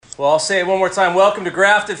Well, I'll say it one more time. Welcome to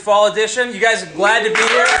Grafted Fall Edition. You guys are glad to be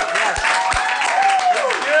here? Yes.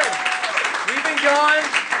 Good.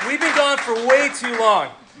 We've been gone for way too long.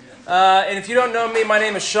 And if you don't know me, my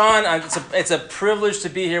name is Sean. It's a privilege to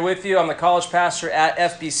be here with you. I'm the college pastor at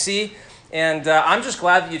FBC. And I'm just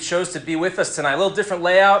glad that you chose to be with us tonight. A little different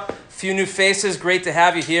layout, a few new faces. Great to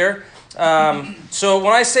have you here. So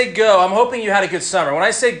when I say go, I'm hoping you had a good summer. When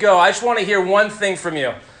I say go, I just want to hear one thing from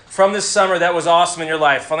you from this summer that was awesome in your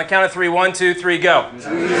life. On the count of three, 1, 2, 3, go. New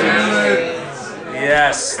Zealand.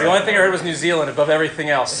 Yes. The only thing I heard was New Zealand above everything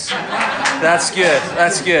else. That's good.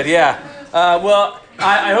 That's good. Yeah.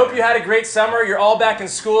 I hope you had a great summer. You're all back in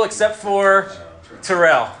school except for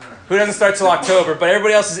Terrell, who doesn't start till October, but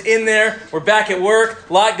everybody else is in there. We're back at work,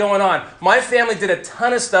 a lot going on. My family did a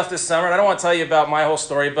ton of stuff this summer, and I don't want to tell you about my whole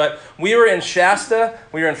story, but we were in Shasta,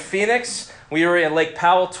 we were in Phoenix, we were in Lake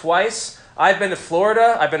Powell twice. I've been to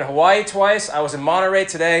Florida, I've been to Hawaii twice, I was in Monterey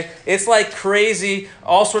today. It's like crazy,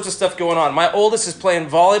 all sorts of stuff going on. My oldest is playing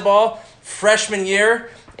volleyball, freshman year,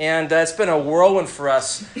 and it's been a whirlwind for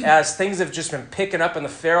us as things have just been picking up in the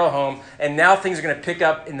Farrell home, and now things are going to pick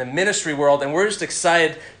up in the ministry world, and we're just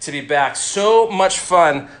excited to be back. So much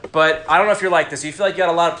fun, but I don't know if you're like this. You feel like you got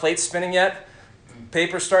a lot of plates spinning yet?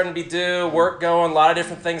 Paper's starting to be due, work going, a lot of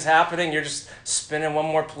different things happening. You're just spinning one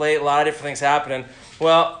more plate, a lot of different things happening.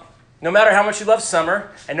 Well, no matter how much you love summer,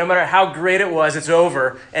 and no matter how great it was, it's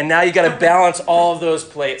over, and now you got to balance all of those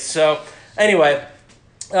plates. So anyway,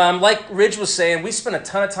 like Ridge was saying, we spent a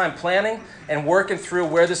ton of time planning and working through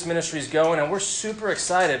where this ministry is going, and we're super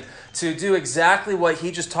excited to do exactly what he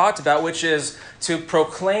just talked about, which is to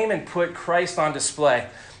proclaim and put Christ on display.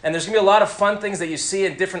 And there's going to be a lot of fun things that you see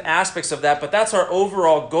in different aspects of that, but that's our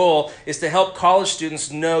overall goal, is to help college students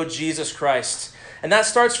know Jesus Christ. And that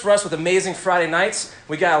starts for us with Amazing Friday Nights.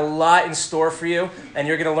 We got a lot in store for you, and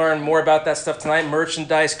you're going to learn more about that stuff tonight.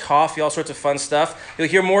 Merchandise, coffee, all sorts of fun stuff. You'll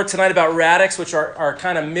hear more tonight about Radix, which are our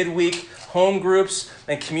kind of midweek home groups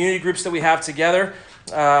and community groups that we have together.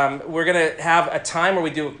 We're going to have a time where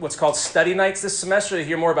we do what's called study nights this semester. You'll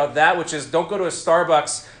hear more about that, which is don't go to a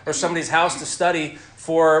Starbucks or somebody's house to study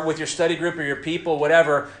with your study group or your people,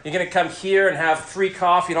 whatever. You're going to come here and have free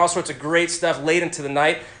coffee and all sorts of great stuff late into the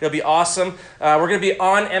night. It'll be awesome. We're going to be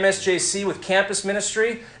on MSJC with campus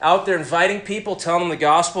ministry, out there inviting people, telling them the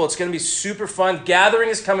gospel. It's going to be super fun. Gathering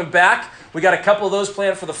is coming back. We got a couple of those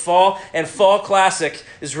planned for the fall, and Fall Classic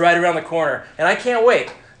is right around the corner. And I can't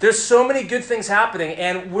wait. There's so many good things happening,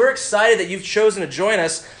 and we're excited that you've chosen to join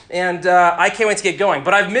us, and I can't wait to get going.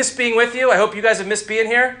 But I've missed being with you. I hope you guys have missed being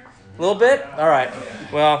here. A little bit? All right.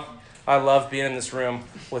 Well, I love being in this room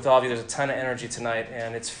with all of you. There's a ton of energy tonight,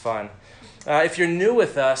 and it's fun. If you're new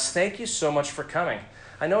with us, thank you so much for coming.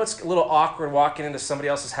 I know it's a little awkward walking into somebody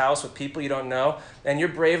else's house with people you don't know, and you're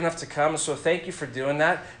brave enough to come, so thank you for doing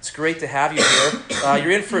that. It's great to have you here.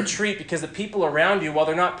 You're in for a treat because the people around you, while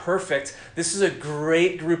they're not perfect, this is a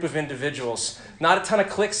great group of individuals. Not a ton of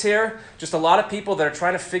cliques here, just a lot of people that are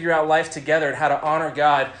trying to figure out life together and how to honor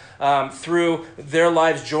God through their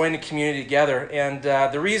lives joining the community together. And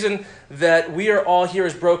the reason that we are all here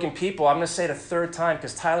as broken people, I'm going to say it a third time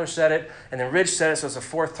because Tyler said it, and then Ridge said it, so it's a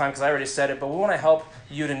fourth time because I already said it, but we want to help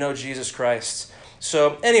you to know Jesus Christ.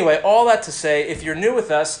 So anyway, all that to say, if you're new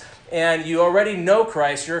with us and you already know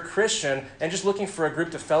Christ, you're a Christian, and just looking for a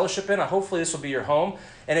group to fellowship in, hopefully this will be your home.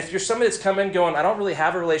 And if you're somebody that's come in going, I don't really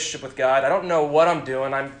have a relationship with God, I don't know what I'm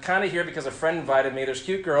doing, I'm kind of here because a friend invited me, there's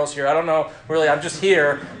cute girls here, I don't know, really, I'm just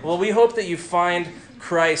here. Well, we hope that you find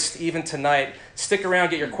Christ even tonight. Stick around,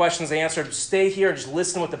 get your questions answered, stay here and just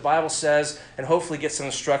listen to what the Bible says, and hopefully get some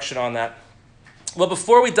instruction on that. Well,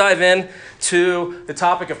 before we dive in to the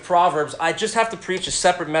topic of Proverbs, I just have to preach a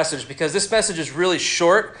separate message because this message is really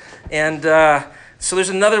short, and so there's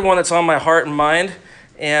another one that's on my heart and mind,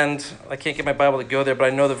 and I can't get my Bible to go there, but I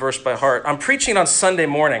know the verse by heart. I'm preaching on Sunday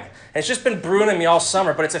morning, and it's just been brewing in me all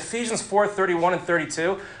summer, but it's Ephesians 4:31 and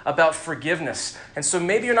 32 about forgiveness. And so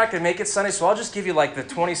maybe you're not going to make it Sunday, so I'll just give you like the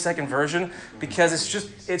 20-second version because it's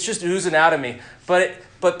just oozing out of me. But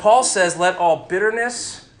Paul says, let all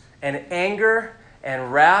bitterness and anger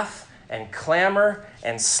and wrath and clamor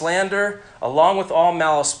and slander, along with all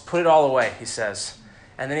malice, put it all away, he says.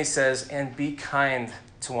 And then he says, and be kind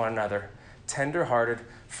to one another, tender-hearted,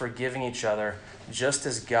 forgiving each other, just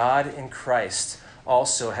as God in Christ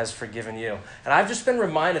also has forgiven you. And I've just been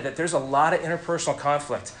reminded that there's a lot of interpersonal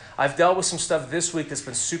conflict. I've dealt with some stuff this week that's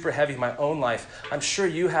been super heavy in my own life. I'm sure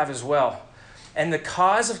you have as well. And the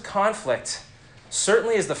cause of conflict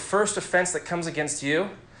certainly is the first offense that comes against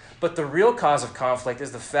you, but the real cause of conflict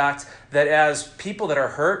is the fact that as people that are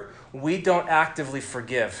hurt, we don't actively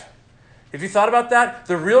forgive. Have you thought about that?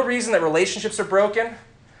 The real reason that relationships are broken,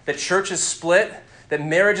 that churches split, that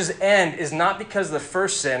marriages end is not because of the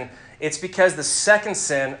first sin. It's because the second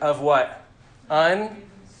sin of what?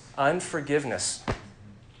 Unforgiveness.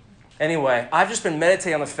 Anyway, I've just been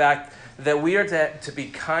meditating on the fact that we are to be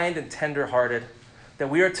kind and tender-hearted, that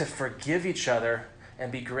we are to forgive each other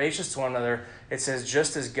and be gracious to one another. It says,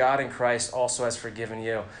 just as God in Christ also has forgiven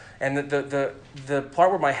you. And the part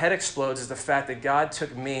where my head explodes is the fact that God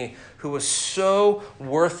took me, who was so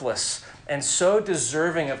worthless and so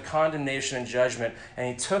deserving of condemnation and judgment, and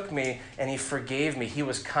he took me and he forgave me. He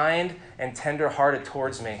was kind and tender-hearted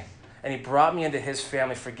towards me, and he brought me into his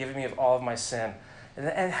family, forgiving me of all of my sin.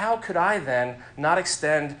 And how could I then not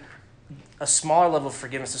extend a smaller level of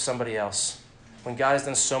forgiveness to somebody else when God has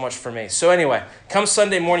done so much for me? So anyway, come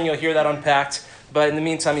Sunday morning, you'll hear that unpacked. But in the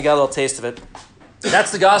meantime, you got a little taste of it.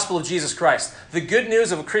 That's the gospel of Jesus Christ. The good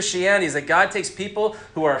news of Christianity is that God takes people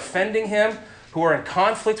who are offending him, who are in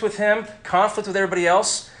conflict with him, conflict with everybody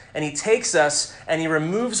else, and he takes us and he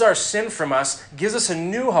removes our sin from us, gives us a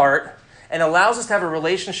new heart, and allows us to have a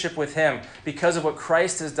relationship with him because of what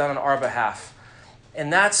Christ has done on our behalf.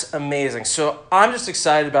 And that's amazing. So I'm just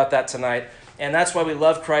excited about that tonight. And that's why we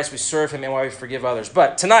love Christ, we serve him, and why we forgive others.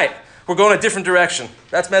 But tonight, we're going a different direction.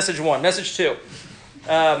 That's message one. Message two.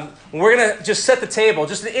 We're going to just set the table,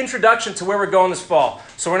 just an introduction to where we're going this fall.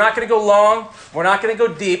 So we're not going to go long, we're not going to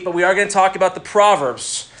go deep, but we are going to talk about the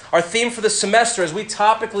Proverbs. Our theme for the semester as we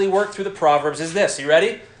topically work through the Proverbs is this. You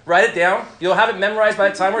ready? Write it down. You'll have it memorized by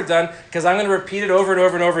the time we're done, because I'm going to repeat it over and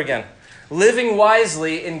over and over again. Living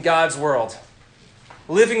wisely in God's world.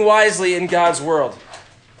 Living wisely in God's world.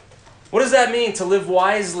 What does that mean, to live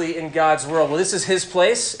wisely in God's world? Well, this is his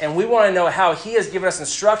place, and we want to know how he has given us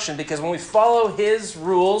instruction, because when we follow his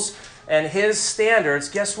rules and his standards,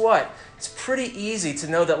 guess what? It's pretty easy to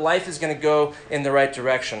know that life is going to go in the right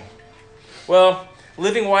direction. Well,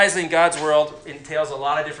 living wisely in God's world entails a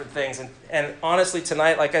lot of different things, and honestly,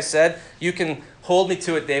 tonight, like I said, you can hold me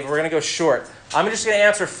to it, Dave. We're going to go short. I'm just going to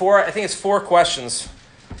answer four questions.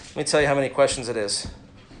 Let me tell you how many questions it is.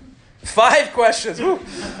 5 questions. Woo.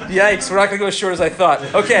 Yikes, we're not going to go as short as I thought.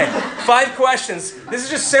 Okay, 5 questions. This is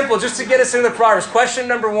just simple, just to get us into the Proverbs. Question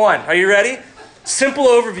number 1. Are you ready? Simple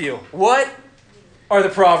overview. What are the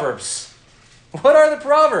Proverbs? What are the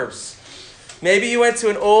Proverbs? Maybe you went to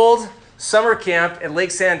an old summer camp at Lake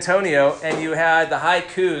San Antonio and you had the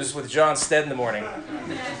haikus with John Stead in the morning.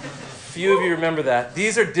 Few of you remember that.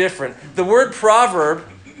 These are different. The word proverb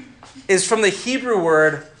is from the Hebrew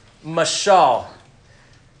word mashal.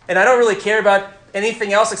 And I don't really care about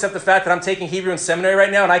anything else except the fact that I'm taking Hebrew in seminary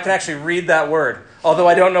right now and I can actually read that word, although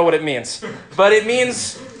I don't know what it means. But it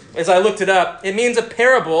means, as I looked it up, it means a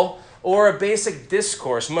parable or a basic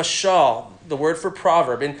discourse, mashal, the word for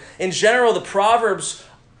proverb. And in general, the Proverbs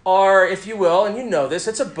are, if you will, and you know this,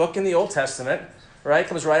 it's a book in the Old Testament, right? It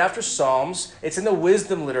comes right after Psalms. It's in the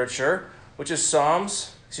wisdom literature, which is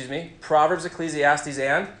Proverbs, Ecclesiastes,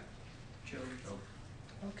 and?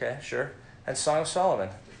 Okay, sure. And Song of Solomon.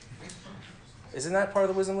 Isn't that part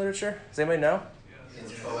of the wisdom literature? Does anybody know?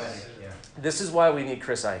 It's poetic, yeah. This is why we need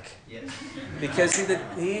Chris Ike. Yes. Because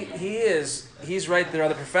he's right there.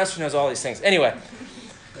 The professor knows all these things. Anyway,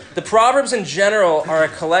 the Proverbs in general are a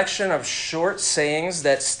collection of short sayings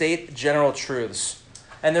that state general truths.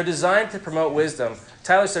 And they're designed to promote wisdom.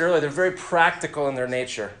 Tyler said earlier, they're very practical in their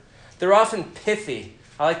nature. They're often pithy.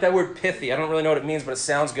 I like that word pithy. I don't really know what it means, but it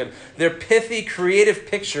sounds good. They're pithy, creative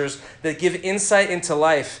pictures that give insight into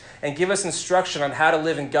life and give us instruction on how to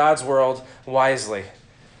live in God's world wisely.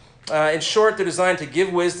 In short, they're designed to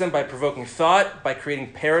give wisdom by provoking thought, by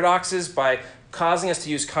creating paradoxes, by causing us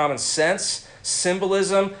to use common sense,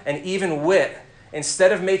 symbolism, and even wit,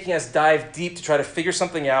 instead of making us dive deep to try to figure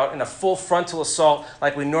something out in a full frontal assault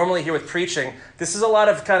like we normally hear with preaching. This is a lot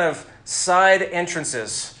of kind of side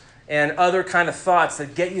entrances and other kind of thoughts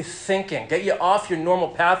that get you thinking, get you off your normal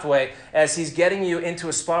pathway as he's getting you into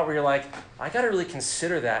a spot where you're like, I got to really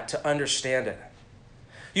consider that to understand it.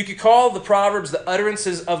 You could call the Proverbs the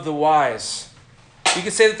utterances of the wise. You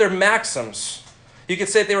could say that they're maxims. You could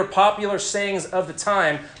say that they were popular sayings of the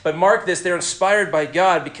time, but mark this, they're inspired by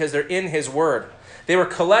God because they're in his word. They were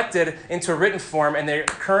collected into a written form, and they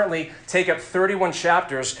currently take up 31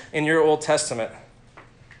 chapters in your Old Testament.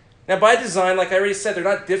 Now, by design, like I already said, they're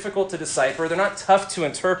not difficult to decipher. They're not tough to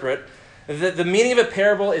interpret. The meaning of a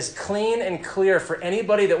parable is clean and clear for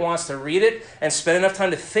anybody that wants to read it and spend enough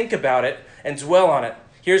time to think about it and dwell on it.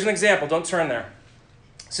 Here's an example. Don't turn there.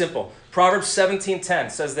 Simple. Proverbs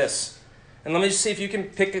 17:10 says this. And let me just see if you can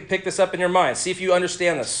pick this up in your mind. See if you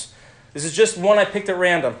understand this. This is just one I picked at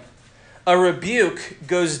random. A rebuke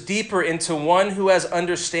goes deeper into one who has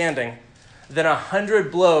understanding than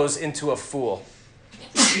 100 blows into a fool.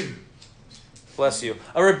 Bless you.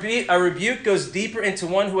 A rebuke goes deeper into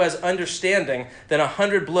one who has understanding than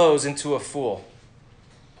 100 blows into a fool.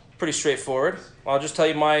 Pretty straightforward. I'll just tell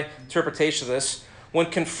you my interpretation of this. When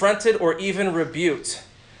confronted or even rebuked,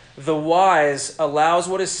 the wise allows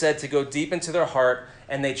what is said to go deep into their heart,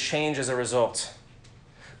 and they change as a result.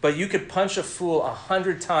 But you could punch a fool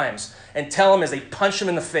 100 times and tell them as they punch him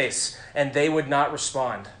in the face, and they would not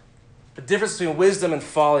respond. The difference between wisdom and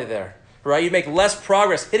folly there, right? You make less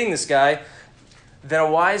progress hitting this guy than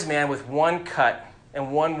a wise man with one cut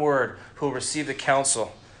and one word who will receive the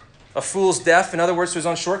counsel. A fool's deaf, in other words, to his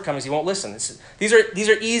own shortcomings, he won't listen. These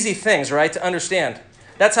are easy things, right, to understand.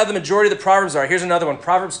 That's how the majority of the Proverbs are. Here's another one,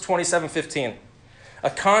 Proverbs 27:15. A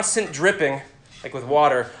constant dripping, like with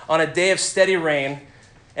water, on a day of steady rain,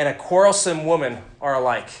 and a quarrelsome woman are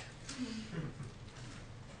alike.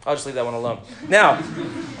 I'll just leave that one alone. Now,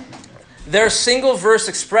 they're single verse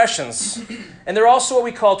expressions, and they're also what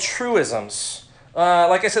we call truisms.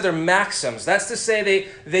 Like I said, they're maxims. That's to say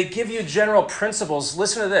they give you general principles.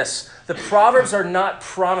 Listen to this. The Proverbs are not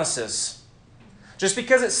promises. Just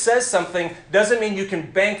because it says something doesn't mean you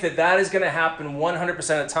can bank that is going to happen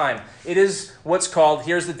 100% of the time. It is what's called,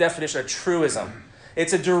 here's the definition, a truism.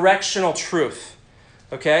 It's a directional truth.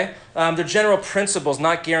 Okay? They're general principles,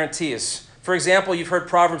 not guarantees. For example, you've heard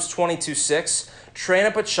Proverbs 22:6. Train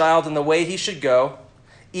up a child in the way he should go.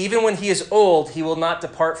 Even when he is old, he will not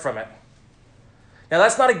depart from it. Now,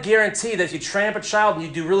 that's not a guarantee that if you train up a child and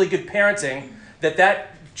you do really good parenting, that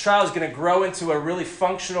child is going to grow into a really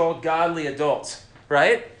functional, godly adult,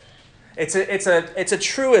 right? It's a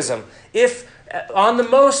truism. If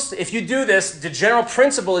you do this, the general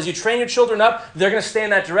principle is you train your children up, they're going to stay in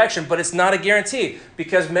that direction, but it's not a guarantee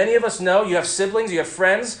because many of us know you have siblings, you have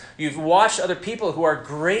friends, you've watched other people who are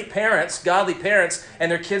great parents, godly parents, and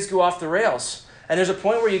their kids go off the rails. And there's a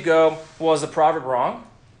point where you go, well, is the proverb wrong?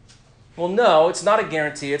 Well, no, it's not a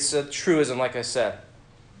guarantee. It's a truism, like I said.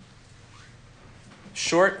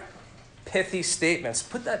 Short, pithy statements.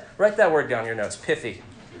 Write that word down in your notes, pithy.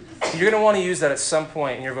 You're going to want to use that at some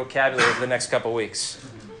point in your vocabulary over the next couple weeks.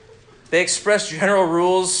 They express general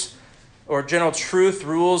rules or general truth,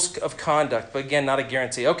 rules of conduct, but again, not a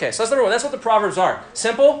guarantee. Okay, so that's number one. That's what the Proverbs are.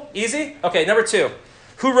 Simple, easy. Okay, number two.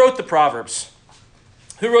 Who wrote the Proverbs?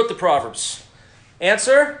 Who wrote the Proverbs?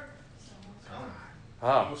 Answer?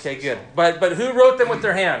 Oh, okay, good. But who wrote them with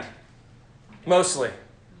their hand? Mostly.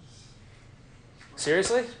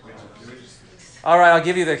 Seriously? All right, I'll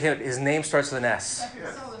give you the hint. His name starts with an S.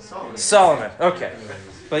 Solomon. Okay.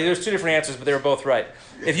 But there's two different answers, but they were both right.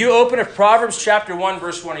 If you open up Proverbs chapter 1,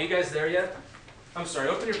 verse 1, are you guys there yet? I'm sorry,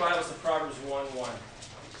 open your Bibles to Proverbs 1:1.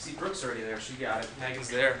 See, Brooke's already there. She got it. Megan's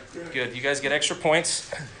there. Good. You guys get extra points.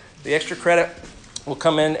 The extra credit will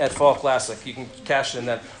come in at Fall Classic. You can cash it in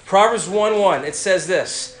then. Proverbs 1:1, it says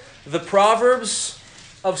this. The Proverbs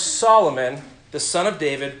of Solomon, the son of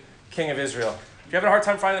David, king of Israel. If you're having a hard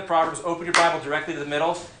time finding the Proverbs, open your Bible directly to the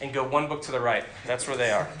middle and go one book to the right. That's where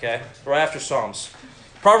they are, okay? Right after Psalms.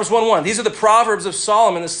 Proverbs 1:1. These are the Proverbs of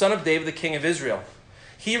Solomon, the son of David, the king of Israel.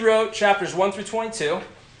 He wrote chapters 1 through 22.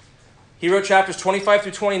 He wrote chapters 25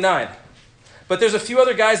 through 29. But there's a few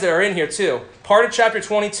other guys that are in here too. Part of chapter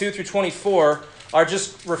 22 through 24 are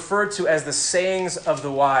just referred to as the sayings of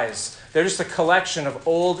the wise. They're just a collection of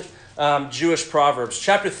old Jewish proverbs.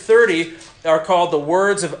 Chapter 30 are called the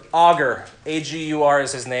words of Agur. A-G-U-R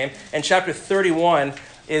is his name. And chapter 31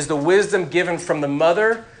 is the wisdom given from the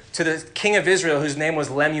mother to the king of Israel, whose name was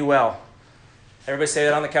Lemuel. Everybody say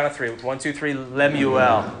that on the count of three. 1, 2, 3,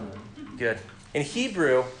 Lemuel. Good. In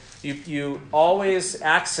Hebrew, you always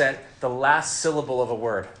accent the last syllable of a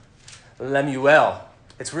word. Lemuel.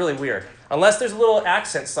 It's really weird. Unless there's a little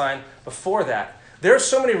accent sign before that. There are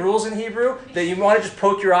so many rules in Hebrew that you want to just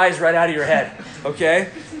poke your eyes right out of your head, okay?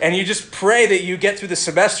 And you just pray that you get through the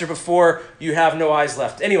semester before you have no eyes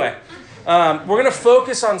left. Anyway, we're going to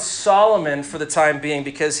focus on Solomon for the time being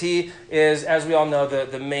because he is, as we all know,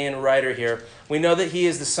 the main writer here. We know that he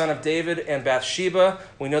is the son of David and Bathsheba.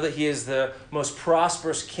 We know that he is the most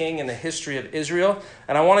prosperous king in the history of Israel.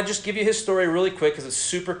 And I want to just give you his story really quick because it's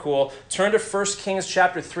super cool. Turn to 1 Kings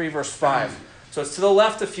chapter 3, verse 5. So it's to the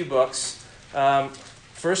left a few books. 1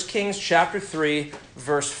 Kings chapter 3,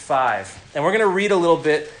 verse 5. And we're going to read a little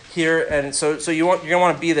bit here. And so you're going to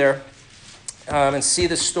want to be there and see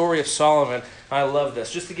the story of Solomon. I love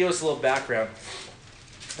this. Just to give us a little background.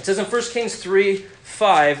 It says in 1 Kings 3,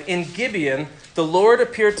 5, in Gibeon, the Lord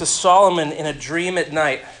appeared to Solomon in a dream at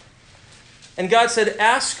night. And God said,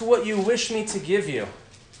 ask what you wish me to give you.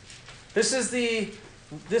 This is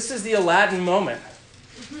the Aladdin moment.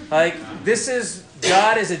 Like, this is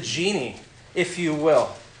God as a genie, if you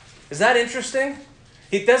will. Is that interesting?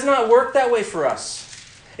 It does not work that way for us.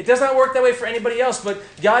 It does not work that way for anybody else. But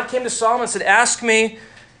God came to Solomon and said, ask me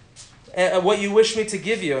what you wish me to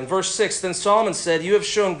give you. In verse 6, then Solomon said, you have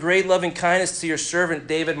shown great loving kindness to your servant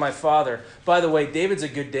David, my father. By the way, David's a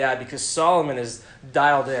good dad because Solomon is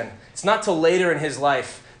dialed in. It's not till later in his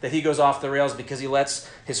life that he goes off the rails because he lets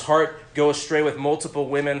his heart go astray with multiple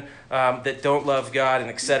women that don't love God and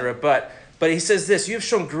etc. But he says this, you have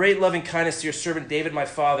shown great loving kindness to your servant David, my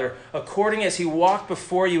father, according as he walked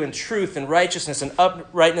before you in truth and righteousness and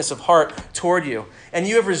uprightness of heart toward you. And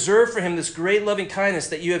you have reserved for him this great loving kindness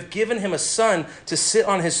that you have given him a son to sit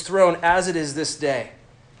on his throne as it is this day.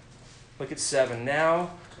 Look at 7. Now,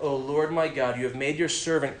 O Lord my God, you have made your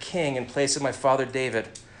servant king in place of my father David.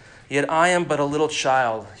 Yet I am but a little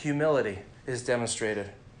child. Humility is demonstrated.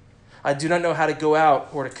 I do not know how to go out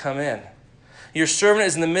or to come in. Your servant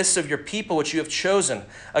is in the midst of your people, which you have chosen,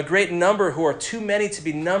 a great number who are too many to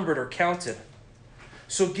be numbered or counted.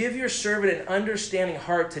 So give your servant an understanding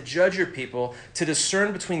heart to judge your people, to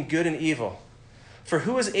discern between good and evil. For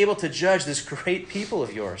who is able to judge this great people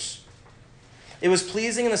of yours? It was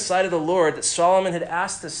pleasing in the sight of the Lord that Solomon had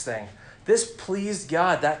asked this thing. This pleased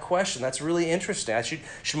God, that question. That's really interesting. I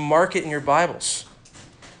should mark it in your Bibles.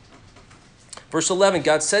 Verse 11,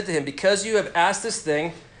 God said to him, because you have asked this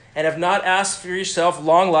thing, and have not asked for yourself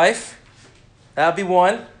long life. That would be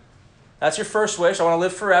one. That's your first wish. I want to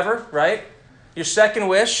live forever, right? Your second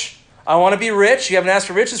wish, I want to be rich. You haven't asked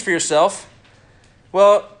for riches for yourself.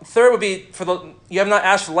 Well, third would be, you have not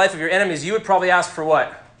asked for the life of your enemies. You would probably ask for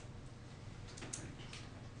what?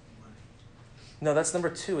 No, that's number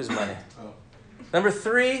 2 is money. Number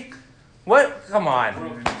 3, what? Come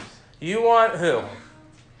on. You want who?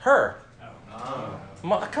 Her.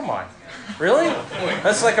 Come on. Really?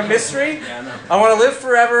 That's like a mystery? I want to live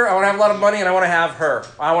forever, I want to have a lot of money, and I want to have her.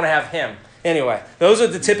 I want to have him. Anyway, those are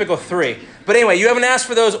the typical 3. But anyway, you haven't asked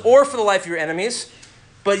for those or for the life of your enemies,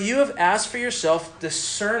 but you have asked for yourself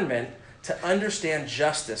discernment to understand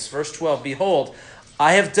justice. Verse 12, behold,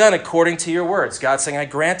 I have done according to your words. God saying, I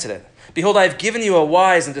granted it. Behold, I have given you a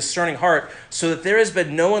wise and discerning heart, so that there has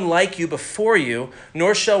been no one like you before you,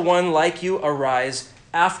 nor shall one like you arise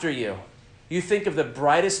after you. You think of the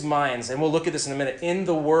brightest minds, and we'll look at this in a minute, in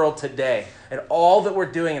the world today, and all that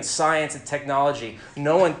we're doing in science and technology.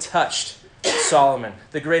 No one touched Solomon.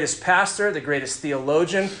 The greatest pastor, the greatest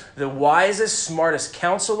theologian, the wisest, smartest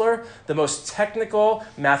counselor, the most technical,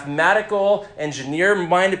 mathematical,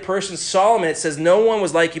 engineer-minded person. Solomon, it says, no one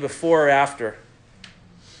was like you before or after.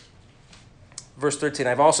 Verse 13,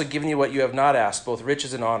 I've also given you what you have not asked, both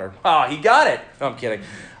riches and honor. Oh, he got it. No, I'm kidding.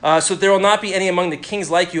 So there will not be any among the kings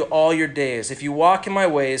like you all your days. If you walk in my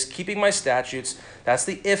ways, keeping my statutes, that's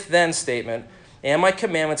the if-then statement, and my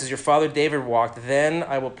commandments as your father David walked, then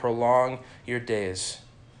I will prolong your days.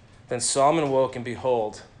 Then Solomon woke, and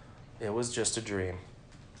behold, it was just a dream.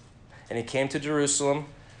 And he came to Jerusalem,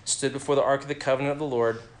 stood before the ark of the covenant of the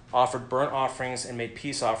Lord, offered burnt offerings and made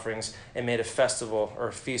peace offerings, and made a festival or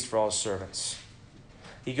a feast for all his servants.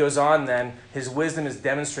 He goes on then, his wisdom is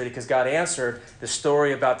demonstrated because God answered the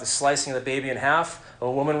story about the slicing of the baby in half.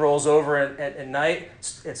 A woman rolls over at night.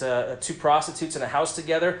 It's 2 prostitutes in a house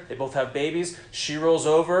together. They both have babies. She rolls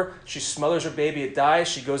over. She smothers her baby. It dies.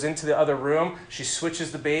 She goes into the other room. She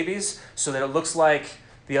switches the babies so that it looks like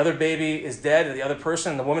the other baby is dead and the other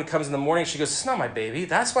person. And the woman comes in the morning. She goes, it's not my baby.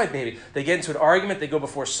 That's my baby. They get into an argument. They go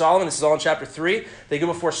before Solomon. This is all in chapter 3. They go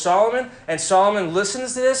before Solomon. And Solomon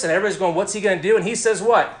listens to this. And everybody's going, what's he going to do? And he says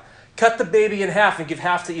what? Cut the baby in half and give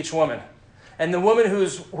half to each woman. And the woman who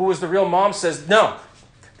was the real mom says, no,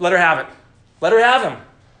 let her have it. Let her have him.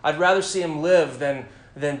 I'd rather see him live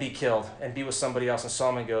than be killed and be with somebody else. And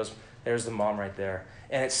Solomon goes, there's the mom right there.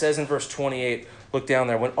 And it says in verse 28, look down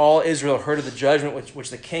there, when all Israel heard of the judgment which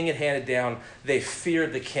the king had handed down, they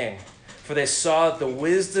feared the king, for they saw that the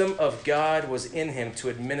wisdom of God was in him to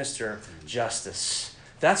administer justice.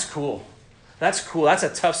 That's cool. That's cool. That's a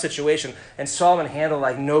tough situation. And Solomon handled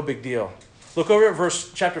like no big deal. Look over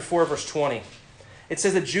at chapter 4, verse 20. It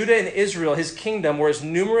says that Judah and Israel, his kingdom, were as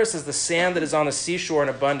numerous as the sand that is on the seashore in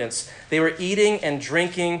abundance. They were eating and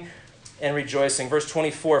drinking and rejoicing. Verse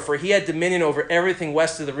 24, for he had dominion over everything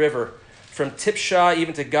west of the river, from Tipshah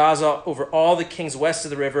even to Gaza, over all the kings west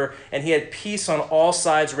of the river, and he had peace on all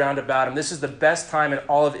sides round about him. This is the best time in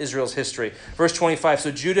all of Israel's history. Verse 25,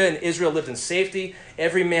 so Judah and Israel lived in safety,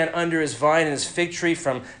 every man under his vine and his fig tree,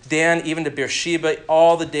 from Dan even to Beersheba,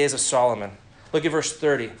 all the days of Solomon. Look at verse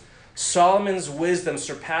 30. Solomon's wisdom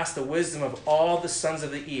surpassed the wisdom of all the sons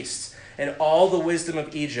of the east, and all the wisdom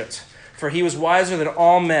of Egypt. for he was wiser than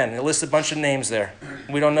all men. It lists a bunch of names there.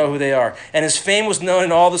 We don't know who they are. And his fame was known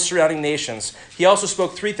in all the surrounding nations. He also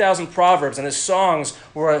spoke 3,000 proverbs, and his songs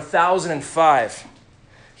were 1,005.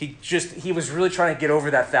 He was really trying to get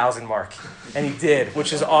over that 1,000 mark, and he did,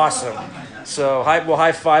 which is awesome. So we'll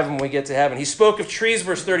high five him when we get to heaven. He spoke of trees,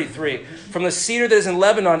 verse 33, from the cedar that is in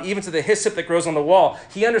Lebanon, even to the hyssop that grows on the wall.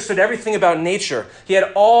 He understood everything about nature. He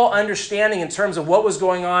had all understanding in terms of what was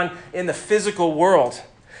going on in the physical world.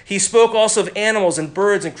 He spoke also of animals and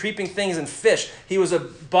birds and creeping things and fish. He was a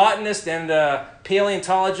botanist and a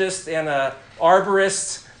paleontologist and an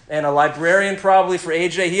arborist and a librarian probably for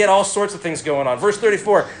AJ. He had all sorts of things going on. Verse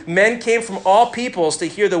 34, men came from all peoples to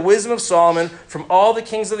hear the wisdom of Solomon from all the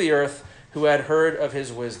kings of the earth who had heard of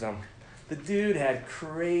his wisdom. The dude had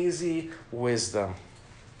crazy wisdom.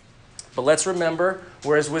 But let's remember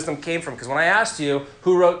where his wisdom came from. Because when I asked you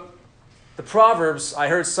who wrote the Proverbs, I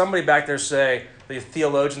heard somebody back there say, the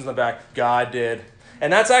theologians in the back, God did.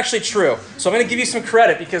 And that's actually true. So I'm going to give you some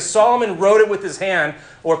credit because Solomon wrote it with his hand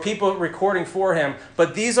or people recording for him.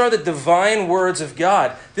 But these are the divine words of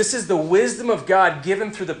God. This is the wisdom of God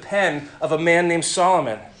given through the pen of a man named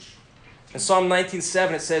Solomon. In Psalm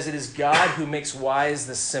 19:7 it says, it is God who makes wise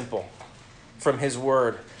the simple from his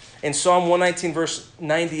word. In Psalm 119 verse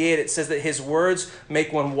 98 it says that his words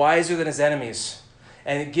make one wiser than his enemies.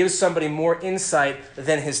 And it gives somebody more insight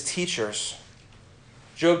than his teachers.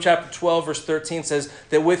 Job chapter 12, verse 13 says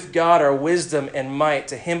that with God are wisdom and might.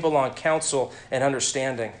 To him belong counsel and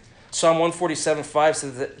understanding. Psalm 147:5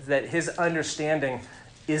 says that his understanding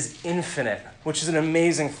is infinite, which is an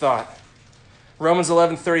amazing thought. Romans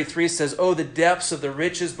 11:33 says, oh, the depths of the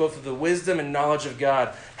riches, both of the wisdom and knowledge of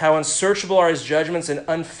God. How unsearchable are his judgments and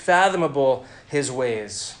unfathomable his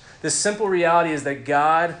ways. The simple reality is that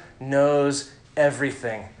God knows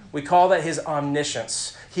everything. We call that his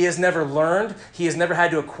omniscience. He has never learned. He has never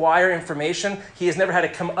had to acquire information. He has never had to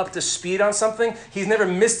come up to speed on something. He's never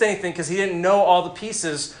missed anything because he didn't know all the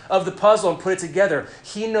pieces of the puzzle and put it together.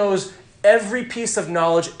 He knows every piece of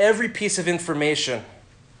knowledge, every piece of information.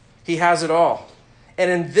 He has it all. And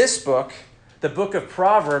in this book, the book of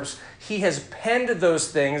Proverbs, he has penned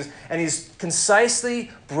those things and he's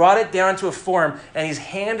concisely brought it down to a form and he's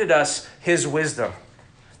handed us his wisdom.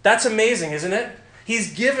 That's amazing, isn't it?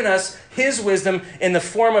 He's given us his wisdom in the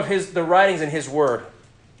form of the writings in his word.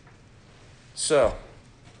 So,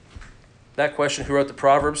 that question, who wrote the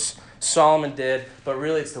Proverbs? Solomon did, but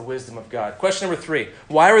really it's the wisdom of God. Question number 3,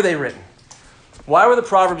 why were they written? Why were the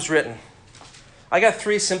Proverbs written? I got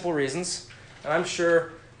 3 simple reasons, and I'm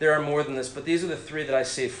sure there are more than this, but these are the 3 that I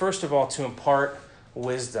see. First of all, to impart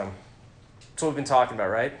wisdom. That's what we've been talking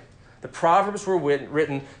about, right? The Proverbs were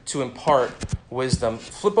written to impart wisdom.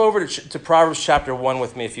 Flip over to Proverbs chapter 1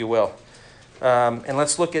 with me, if you will. And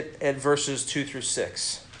let's look at verses 2 through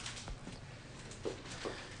 6.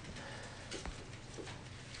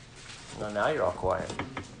 Now you're all quiet.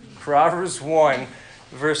 Proverbs 1,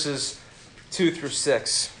 verses 2 through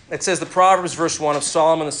 6. It says the Proverbs, verse 1, of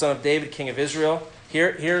Solomon, the son of David, king of Israel.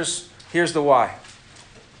 Here's the why.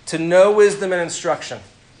 To know wisdom and instruction.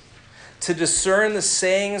 To discern the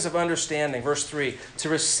sayings of understanding. Verse 3, to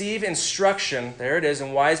receive instruction, there it is,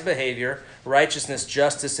 in wise behavior, righteousness,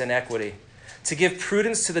 justice, and equity. To give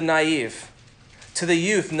prudence to the naive. To the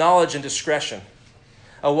youth, knowledge and discretion.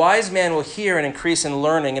 A wise man will hear and increase in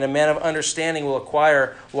learning, and a man of understanding will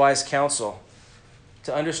acquire wise counsel.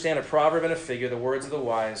 To understand a proverb and a figure, the words of the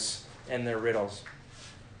wise and their riddles.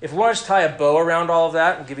 If we want to just tie a bow around all of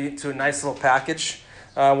that and give you to a nice little package,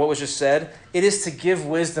 what was just said, it is to give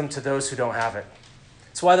wisdom to those who don't have it.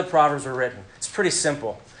 That's why the Proverbs were written. It's pretty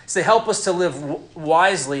simple. It's to help us to live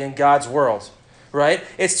wisely in God's world, right?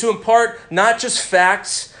 It's to impart not just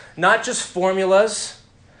facts, not just formulas,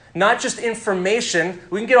 not just information.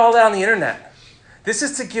 We can get all that on the internet. This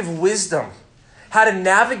is to give wisdom, how to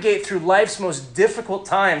navigate through life's most difficult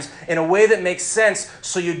times in a way that makes sense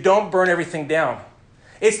so you don't burn everything down.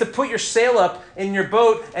 It's to put your sail up in your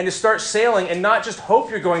boat and to start sailing and not just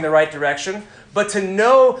hope you're going the right direction, but to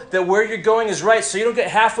know that where you're going is right so you don't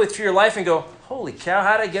get halfway through your life and go, holy cow,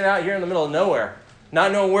 how did I get out here in the middle of nowhere?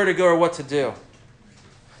 Not knowing where to go or what to do.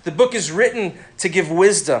 The book is written to give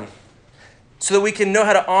wisdom so that we can know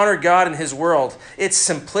how to honor God in his world. It's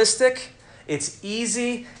simplistic, it's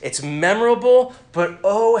easy, it's memorable, but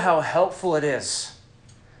oh, how helpful it is.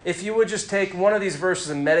 If you would just take one of these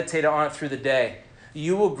verses and meditate on it through the day,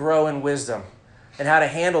 you will grow in wisdom and how to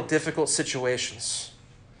handle difficult situations.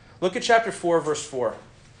 Look at chapter 4, verse 4.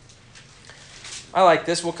 I like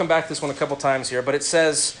this. We'll come back to this one a couple times here. But it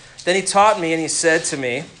says, then he taught me and he said to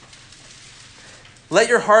me, let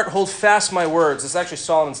your heart hold fast my words. This is actually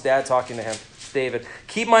Solomon's dad talking to him. David.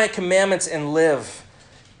 Keep my commandments and live.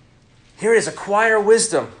 Here it is, acquire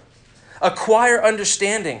wisdom. Acquire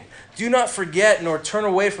understanding. Do not forget nor turn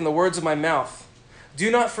away from the words of my mouth. Do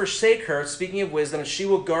not forsake her, speaking of wisdom, and she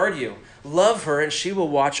will guard you. Love her, and she will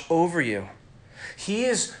watch over you. He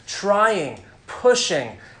is trying,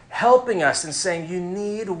 pushing, helping us and saying, you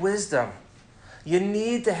need wisdom. You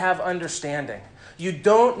need to have understanding. You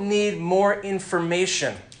don't need more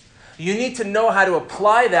information. You need to know how to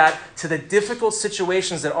apply that to the difficult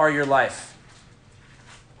situations that are your life.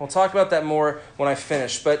 We'll talk about that more when I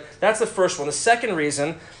finish, but that's the first one. The second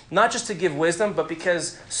reason, not just to give wisdom, but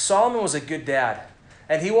because Solomon was a good dad,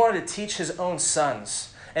 and he wanted to teach his own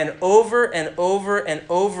sons. And over and over and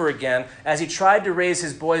over again, as he tried to raise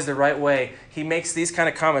his boys the right way, he makes these kind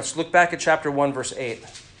of comments. Look back at chapter 1, verse 8.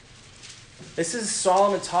 This is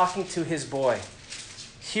Solomon talking to his boy.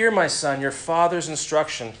 Hear, my son, your father's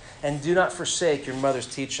instruction, and do not forsake your mother's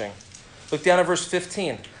teaching. Look down at verse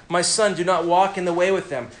 15. My son, do not walk in the way with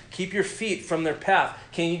them. Keep your feet from their path.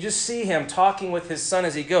 Can you just see him talking with his son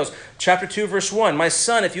as he goes? Chapter 2, verse 1. My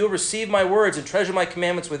son, if you will receive my words and treasure my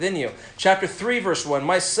commandments within you. Chapter 3, verse 1.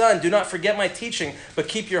 My son, do not forget my teaching,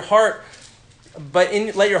 but let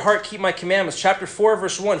your heart keep my commandments. Chapter 4,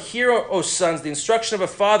 verse 1. Hear, O sons, the instruction of a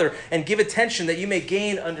father, and give attention that you may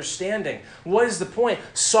gain understanding. What is the point?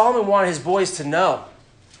 Solomon wanted his boys to know.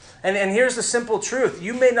 And here's the simple truth.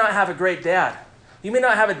 You may not have a great dad. You may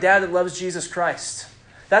not have a dad that loves Jesus Christ.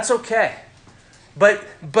 That's okay. But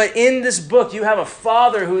in this book, you have a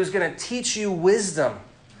father who is going to teach you wisdom.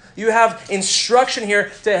 You have instruction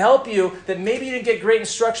here to help you that maybe you didn't get great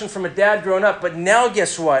instruction from a dad growing up, but now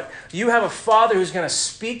guess what? You have a father who's going to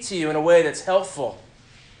speak to you in a way that's helpful.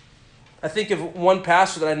 I think of one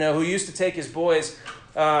pastor that I know who used to take his boys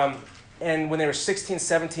and when they were 16,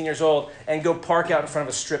 17 years old and go park out in front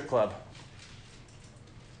of a strip club.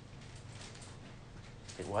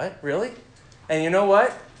 What? Really? And you know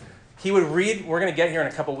what? He would read, we're going to get here in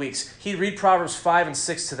a couple weeks, he'd read Proverbs 5 and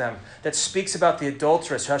 6 to them that speaks about the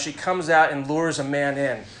adulteress, how she comes out and lures a man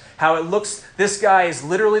in. How it looks, this guy is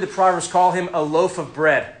literally, the Proverbs call him a loaf of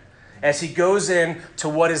bread as he goes in to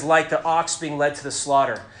what is like the ox being led to the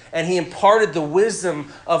slaughter. And he imparted the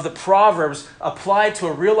wisdom of the Proverbs applied to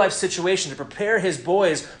a real life situation to prepare his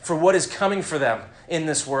boys for what is coming for them in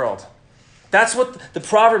this world. That's what the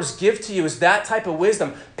Proverbs give to you, is that type of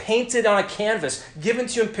wisdom, painted on a canvas, given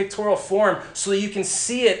to you in pictorial form so that you can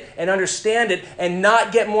see it and understand it and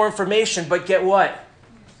not get more information, but get what?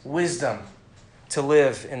 Wisdom to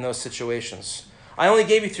live in those situations. I only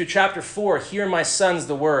gave you through chapter 4, hear my sons,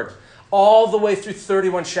 the word. All the way through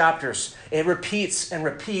 31 chapters. It repeats and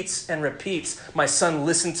repeats and repeats. My son,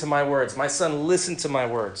 listen to my words. My son, listen to my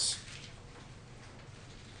words.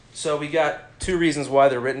 So we got 2 reasons why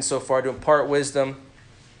they're written so far: to impart wisdom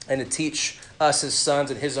and to teach us his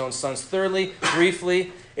sons and his own sons. Thirdly,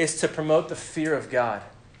 briefly, is to promote the fear of God.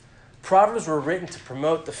 Proverbs were written to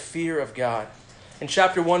promote the fear of God. In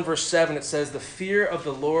chapter 1, verse 7, it says, the fear of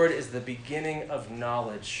the Lord is the beginning of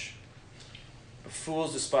knowledge. But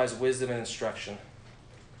fools despise wisdom and instruction.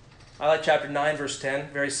 I like chapter 9, verse 10,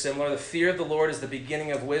 very similar. The fear of the Lord is the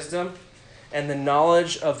beginning of wisdom, and the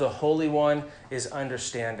knowledge of the Holy One is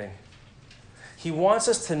understanding. He wants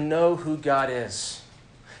us to know who God is.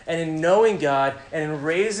 And in knowing God and in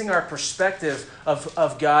raising our perspective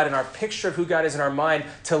of God and our picture of who God is in our mind,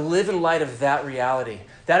 to live in light of that reality.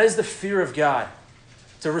 That is the fear of God.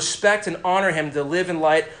 To respect and honor him, to live in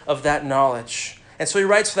light of that knowledge. And so he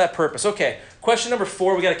writes for that purpose. Okay, question number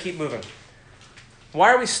 4, we got to keep moving.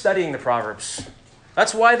 Why are we studying the Proverbs?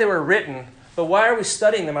 That's why they were written. But why are we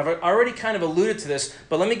studying them? I've already kind of alluded to this,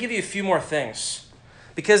 but let me give you a few more things.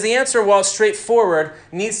 Because the answer, while straightforward,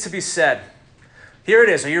 needs to be said. Here it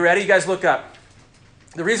is. Are you ready? You guys look up.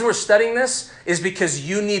 The reason we're studying this is because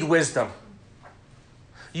you need wisdom.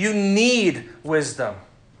 You need wisdom.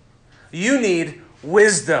 You need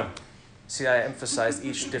wisdom. See, I emphasized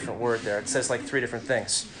each different word there. It says like 3 different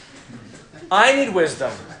things. I need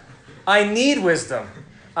wisdom. I need wisdom.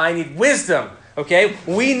 I need wisdom. Okay?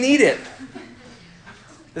 We need it.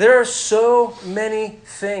 There are so many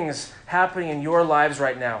things happening in your lives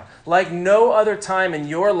right now. Like no other time in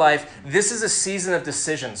your life, this is a season of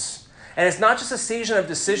decisions. And it's not just a season of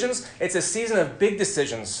decisions, it's a season of big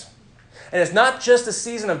decisions. And it's not just a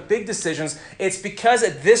season of big decisions, it's because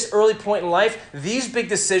at this early point in life, these big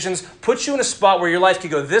decisions put you in a spot where your life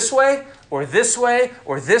could go this way, or this way,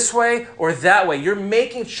 or this way, or that way. You're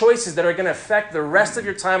making choices that are going to affect the rest of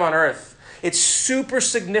your time on earth. It's super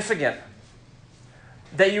significant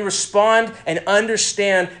that you respond and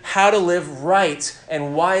understand how to live right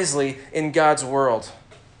and wisely in God's world.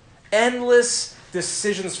 Endless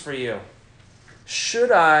decisions for you.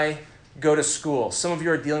 Should I go to school? Some of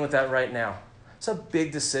you are dealing with that right now. It's a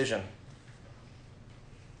big decision.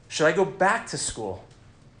 Should I go back to school?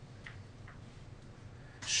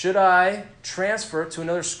 Should I transfer to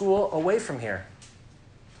another school away from here?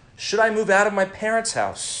 Should I move out of my parents'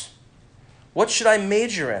 house? What should I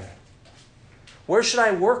major in? Where should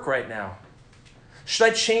I work right now? Should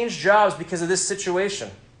I change jobs because of this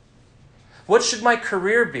situation? What should my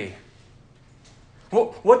career be?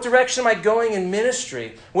 What direction am I going in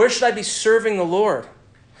ministry? Where should I be serving the Lord?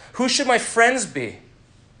 Who should my friends be?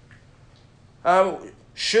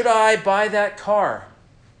 Should I buy that car?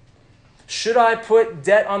 Should I put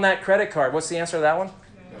debt on that credit card? What's the answer to that one?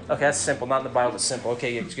 Okay, that's simple. Not in the Bible, but simple.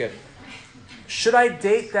 Okay, it's good. Should I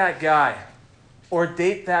date that guy or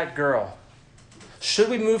date that girl? Should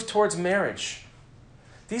we move towards marriage?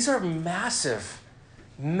 These are massive,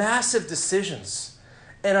 massive decisions.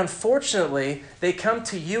 And unfortunately, they come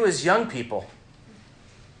to you as young people.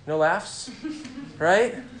 No laughs?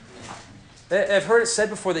 Right? I've heard it said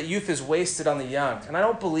before that youth is wasted on the young, and I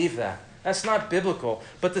don't believe that. That's not biblical.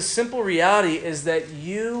 But the simple reality is that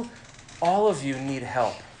all of you need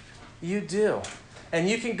help. You do. And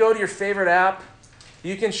you can go to your favorite app.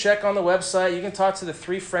 You can check on the website. You can talk to the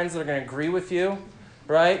 3 friends that are going to agree with you,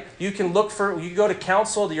 right? You can go to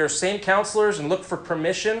counsel, to your same counselors, and look for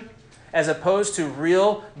permission as opposed to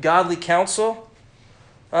real godly counsel.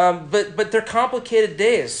 But they're complicated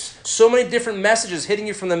days. So many different messages hitting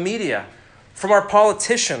you from the media, from our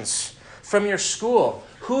politicians, from your school.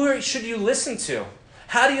 Who should you listen to?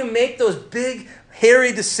 How do you make those big,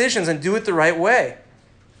 hairy decisions and do it the right way?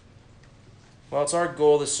 Well, it's our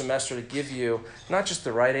goal this semester to give you not just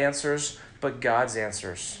the right answers, but God's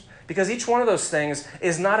answers. Because each one of those things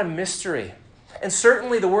is not a mystery. And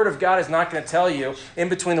certainly the Word of God is not going to tell you in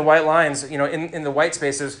between the white lines, in the white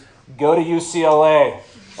spaces, go to UCLA.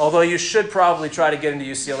 Although you should probably try to get into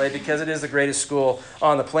UCLA because it is the greatest school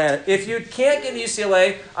on the planet. If you can't get into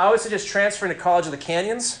UCLA, I would suggest transferring to College of the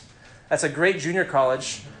Canyons. That's a great junior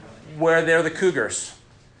college where they're the Cougars.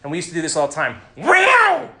 And we used to do this all the time.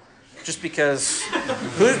 Wow! Just because,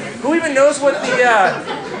 who even knows what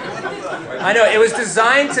I know, it was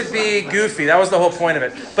designed to be goofy. That was the whole point of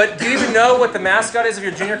it. But do you even know what the mascot is of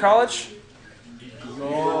your junior college?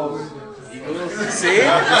 See?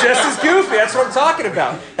 Just as goofy. That's what I'm talking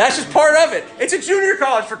about. That's just part of it. It's a junior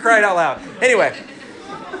college, for crying out loud. Anyway.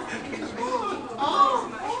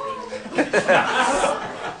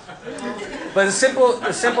 But the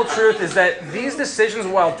simple truth is that these decisions,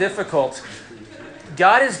 while difficult,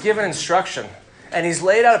 God has given instruction, and He's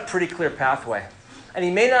laid out a pretty clear pathway. And He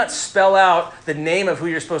may not spell out the name of who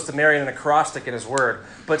you're supposed to marry in an acrostic in His Word,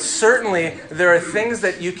 but certainly there are things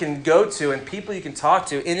that you can go to and people you can talk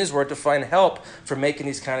to in His Word to find help for making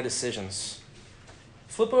these kind of decisions.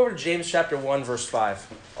 Flip over to James chapter 1, verse 5,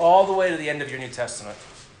 all the way to the end of your New Testament.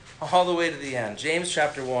 All the way to the end. James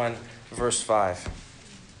chapter 1, verse 5.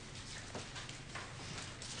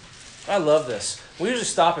 I love this. We usually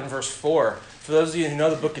stop in verse 4. For those of you who know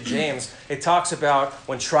the book of James, it talks about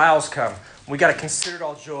when trials come. We got to consider it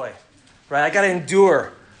all joy, right? I got to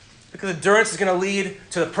endure because endurance is going to lead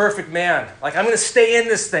to the perfect man. Like, I'm going to stay in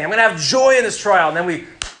this thing. I'm going to have joy in this trial. And then we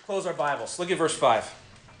close our Bibles. Look at verse 5.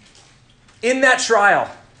 In that trial,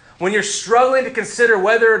 when you're struggling to consider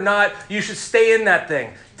whether or not you should stay in that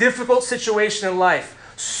thing, difficult situation in life,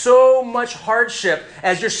 so much hardship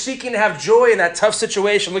as you're seeking to have joy in that tough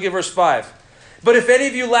situation. Look at verse 5. But if any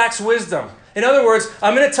of you lacks wisdom, in other words,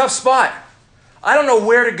 I'm in a tough spot. I don't know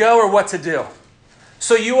where to go or what to do.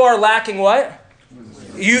 So you are lacking what?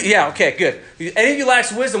 Okay, good. Any of you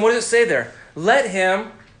lacks wisdom, what does it say there? Let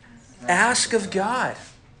him ask of God.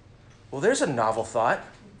 Well, there's a novel thought.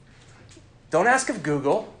 Don't ask of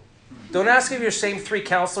Google. Don't ask of your same 3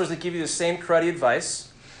 counselors that give you the same cruddy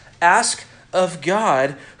advice. Ask of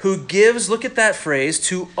God, who gives, look at that phrase,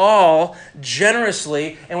 to all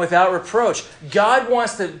generously and without reproach. God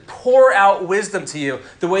wants to pour out wisdom to you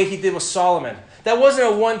the way He did with Solomon. That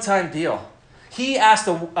wasn't a one-time deal. He asked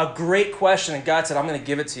a great question, and God said, I'm going to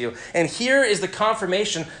give it to you. And here is the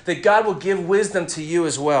confirmation that God will give wisdom to you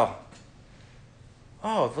as well.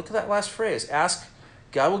 Oh, look at that last phrase. Ask,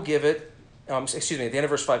 God will give it, at the end of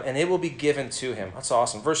verse 5, and it will be given to him. That's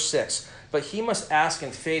awesome. Verse 6, but he must ask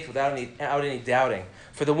in faith without any doubting.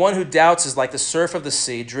 For the one who doubts is like the surf of the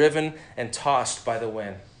sea, driven and tossed by the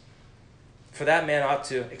wind. For that man ought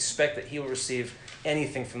to expect that he will receive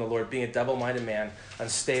anything from the Lord, being a double-minded man,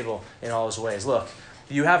 unstable in all his ways. Look,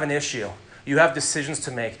 you have an issue. You have decisions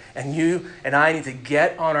to make, and you and I need to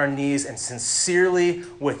get on our knees and sincerely,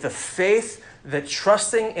 with the faith that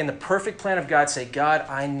trusting in the perfect plan of God, say, God,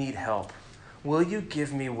 I need help. Will you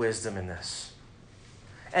give me wisdom in this?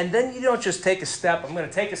 And then you don't just take a step. I'm going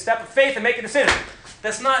to take a step of faith and make a decision.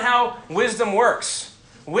 That's not how wisdom works.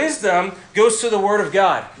 Wisdom goes to the Word of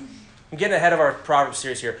God. I'm getting ahead of our Proverbs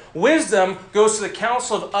series here. Wisdom goes to the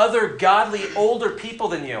counsel of other godly, older people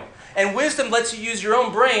than you. And wisdom lets you use your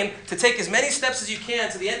own brain to take as many steps as you can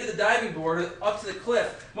to the end of the diving board or up to the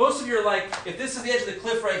cliff. Most of you are like, if this is the edge of the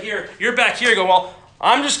cliff right here, you're back here going, well,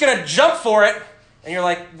 I'm just going to jump for it. And you're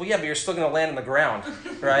like, well, yeah, but you're still going to land on the ground,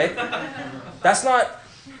 right? That's not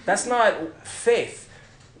faith.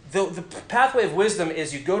 The pathway of wisdom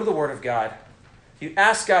is you go to the Word of God. You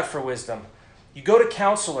ask God for wisdom. You go to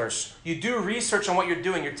counselors. You do research on what you're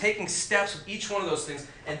doing. You're taking steps with each one of those things.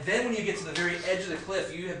 And then when you get to the very edge of the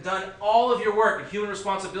cliff, you have done all of your work, human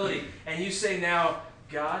responsibility. And you say now,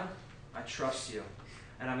 God, I trust you.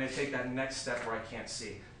 And I'm going to take that next step where I can't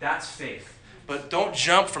see. That's faith. But don't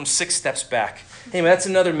jump from 6 steps back. Anyway, that's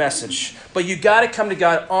another message. But you got to come to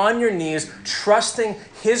God on your knees, trusting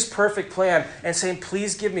His perfect plan and saying,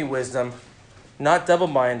 please give me wisdom, not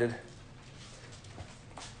double-minded,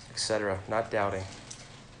 etc., not doubting.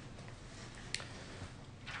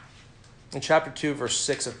 In chapter 2, verse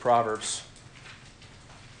 6 of Proverbs,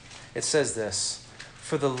 it says this,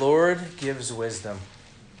 "For the Lord gives wisdom.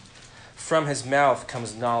 From His mouth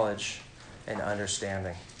comes knowledge and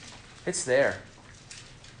understanding." It's there.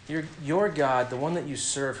 Your God, the one that you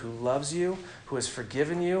serve, who loves you, who has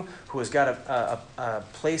forgiven you, who has got a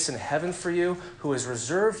place in heaven for you, who has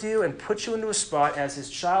reserved you and put you into a spot as His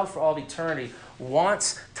child for all of eternity,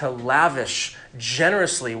 wants to lavish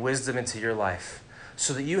generously wisdom into your life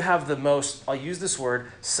so that you have the most, I'll use this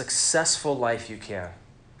word, successful life you can.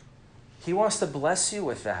 He wants to bless you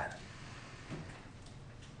with that.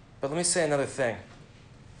 But let me say another thing.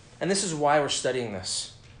 And this is why we're studying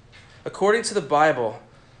this. According to the Bible,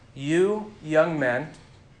 you young men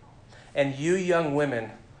and you young women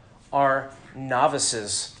are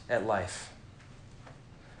novices at life.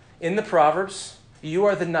 In the Proverbs, you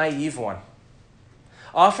are the naive one.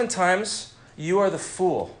 Oftentimes, you are the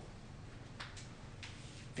fool.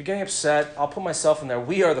 If you're getting upset, I'll put myself in there.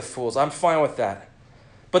 We are the fools. I'm fine with that.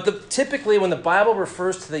 But typically, when the Bible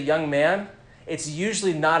refers to the young man, it's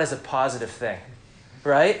usually not as a positive thing,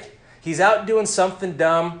 right? He's out doing something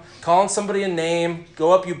dumb, calling somebody a name,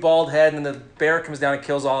 go up you bald head, and then the bear comes down and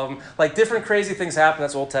kills all of them. Like different crazy things happen.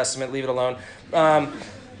 That's Old Testament. Leave it alone.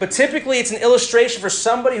 But typically, it's an illustration for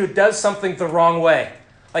somebody who does something the wrong way.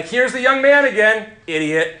 Like, here's the young man again,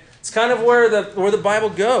 idiot. It's kind of where the Bible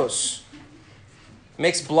goes.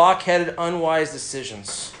 Makes blockheaded, unwise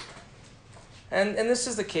decisions. And this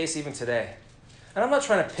is the case even today. And I'm not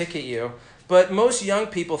trying to pick at you, but most young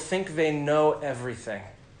people think they know everything.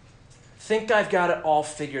 Think I've got it all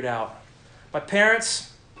figured out. My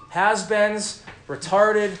parents, has-beens,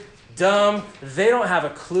 retarded, dumb, they don't have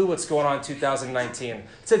a clue what's going on in 2019.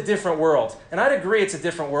 It's a different world. And I'd agree it's a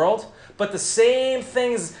different world, but the same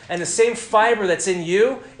things and the same fiber that's in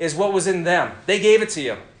you is what was in them. They gave it to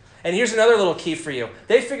you. And here's another little key for you.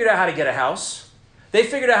 They figured out how to get a house. They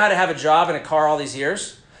figured out how to have a job and a car all these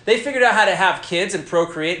years. They figured out how to have kids and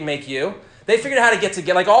procreate and make you. They figured out how to get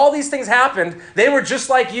together. Like, all these things happened. They were just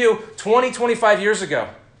like you 20, 25 years ago.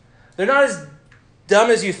 They're not as dumb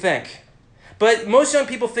as you think. But most young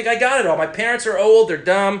people think, I got it all. My parents are old. They're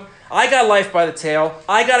dumb. I got life by the tail.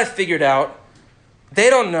 I got it figured out. They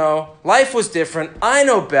don't know. Life was different. I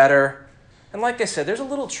know better. And like I said, there's a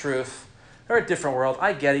little truth. They're a different world.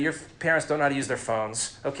 I get it. Your parents don't know how to use their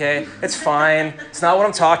phones. Okay? It's fine. It's not what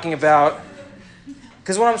I'm talking about.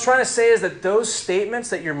 Because what I'm trying to say is that those statements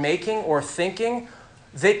that you're making or thinking,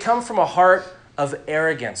 they come from a heart of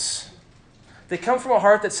arrogance. They come from a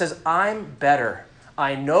heart that says, I'm better.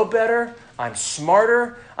 I know better. I'm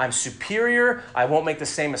smarter. I'm superior. I won't make the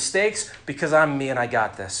same mistakes because I'm me and I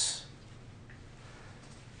got this.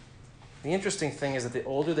 The interesting thing is that the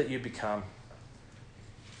older that you become,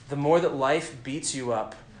 the more that life beats you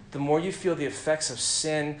up, the more you feel the effects of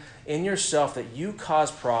sin in yourself, that you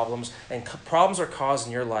cause problems, and problems are caused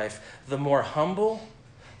in your life, the more humble,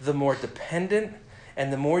 the more dependent,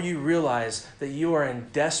 and the more you realize that you are in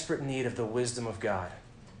desperate need of the wisdom of God.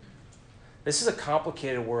 This is a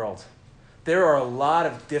complicated world. There are a lot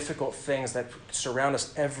of difficult things that surround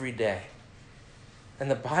us every day.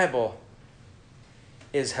 And the Bible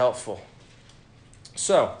is helpful.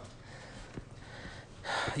 So,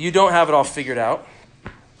 you don't have it all figured out.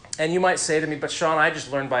 And you might say to me, but Sean, I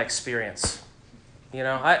just learned by experience. You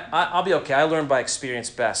know, I'll be okay. I learn by experience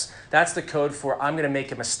best. That's the code for I'm going to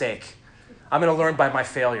make a mistake. I'm going to learn by my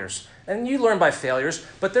failures. And you learn by failures,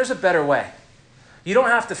 but there's a better way. You don't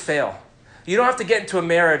have to fail. You don't have to get into a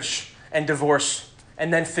marriage and divorce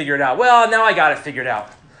and then figure it out. Well, now I got it figured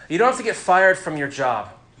out. You don't have to get fired from your job.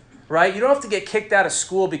 right? You don't have to get kicked out of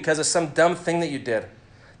school because of some dumb thing that you did.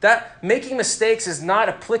 That making mistakes is not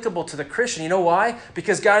applicable to the Christian. You know why?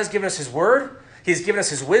 Because God has given us his word, he's given us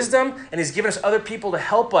his wisdom, and he's given us other people to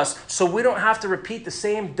help us so we don't have to repeat the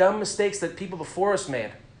same dumb mistakes that people before us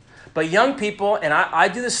made. But young people, and I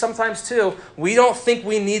do this sometimes too, we don't think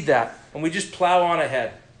we need that, and we just plow on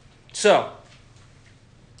ahead. So,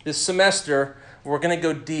 this semester, we're going to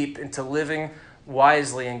go deep into living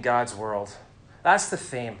wisely in God's world. That's the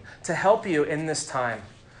theme, to help you in this time,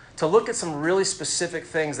 to look at some really specific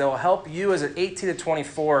things that will help you as an 18 to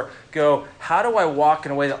 24 go, how do I walk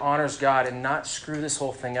in a way that honors God and not screw this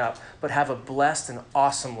whole thing up, but have a blessed and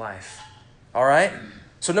awesome life? All right?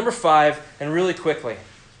 So number 5, and really quickly,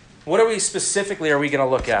 what are we going to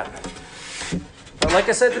look at? Now, like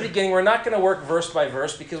I said at the beginning, we're not going to work verse by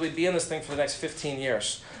verse because we'd be in this thing for the next 15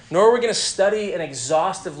 years. Nor are we going to study an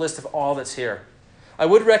exhaustive list of all that's here. I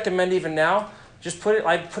would recommend even now,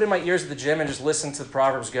 I put in my ears at the gym and just listen to the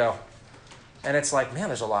Proverbs go. And it's like, man,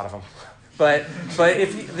 there's a lot of them. But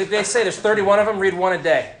if they say there's 31 of them, read one a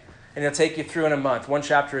day. And it'll take you through in a month, 1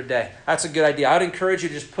 chapter a day. That's a good idea. I would encourage you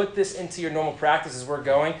to just put this into your normal practice as we're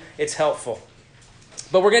going. It's helpful.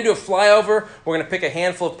 But we're going to do a flyover. We're going to pick a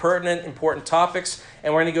handful of pertinent, important topics,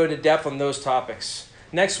 and we're going to go into depth on those topics.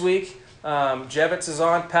 Next week, Jevitz is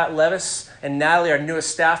on, Pat Levis, and Natalie, our newest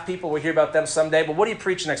staff people. We'll hear about them someday. But what are you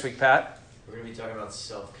preaching next week, Pat? We're going to be talking about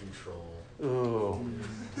self-control. Ooh,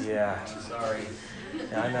 yeah. Sorry.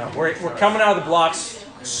 Yeah, I know. We're coming out of the blocks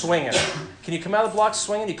swinging. Can you come out of the blocks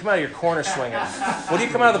swinging? You come out of your corner swinging. What do you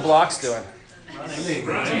come out of the blocks doing? Running. You're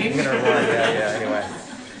going to run, yeah, anyway.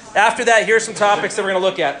 After that, here's some topics that we're going to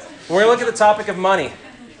look at. We're going to look at the topic of money.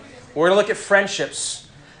 We're going to look at friendships.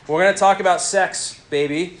 We're going to talk about sex,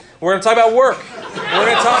 baby. We're going to talk about work. We're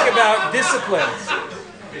going to talk about discipline.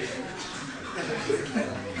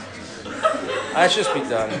 I should just be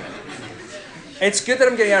done. It's good that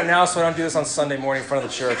I'm getting out now so I don't do this on Sunday morning in front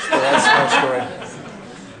of the church, but that's another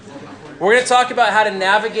story. We're going to talk about how to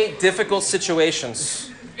navigate difficult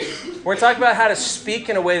situations. We're going to talk about how to speak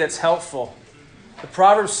in a way that's helpful. The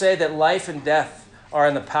Proverbs say that life and death are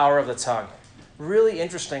in the power of the tongue. Really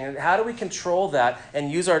interesting. And how do we control that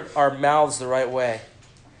and use our mouths the right way?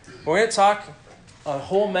 We're going to talk a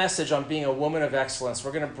whole message on being a woman of excellence.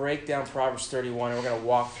 We're going to break down Proverbs 31, and we're going to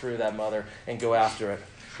walk through that, mother, and go after it.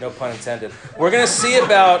 No pun intended. We're going to see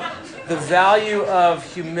about the value of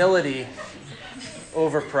humility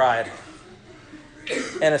over pride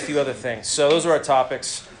and a few other things. So those are our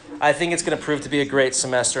topics. I think it's going to prove to be a great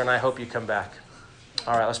semester, and I hope you come back.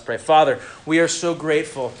 All right, let's pray. Father, we are so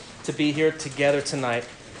grateful to be here together tonight.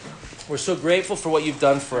 We're so grateful for what you've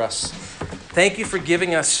done for us. Thank you for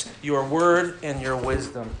giving us your word and your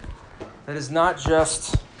wisdom. That is not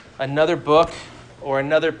just another book or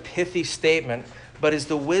another pithy statement, but is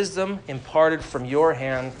the wisdom imparted from your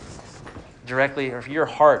hand directly, or your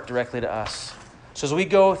heart directly to us. So as we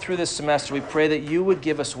go through this semester, we pray that you would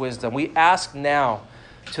give us wisdom. We ask now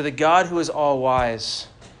to the God who is all wise.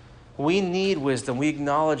 We need wisdom. We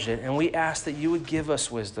acknowledge it. And we ask that you would give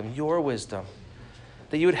us wisdom, your wisdom,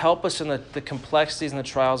 that you would help us in the complexities and the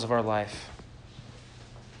trials of our life.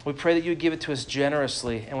 We pray that you would give it to us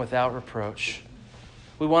generously and without reproach.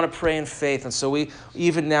 We want to pray in faith. And so we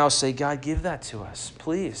even now say, God, give that to us.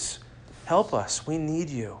 Please help us. We need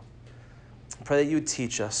you. I pray that you would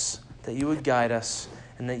teach us, that you would guide us,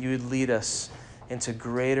 and that you would lead us into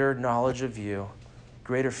greater knowledge of you,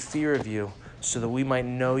 greater fear of you, so that we might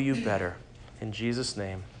know you better. In Jesus'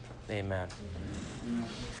 name, amen.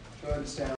 Go ahead and stand.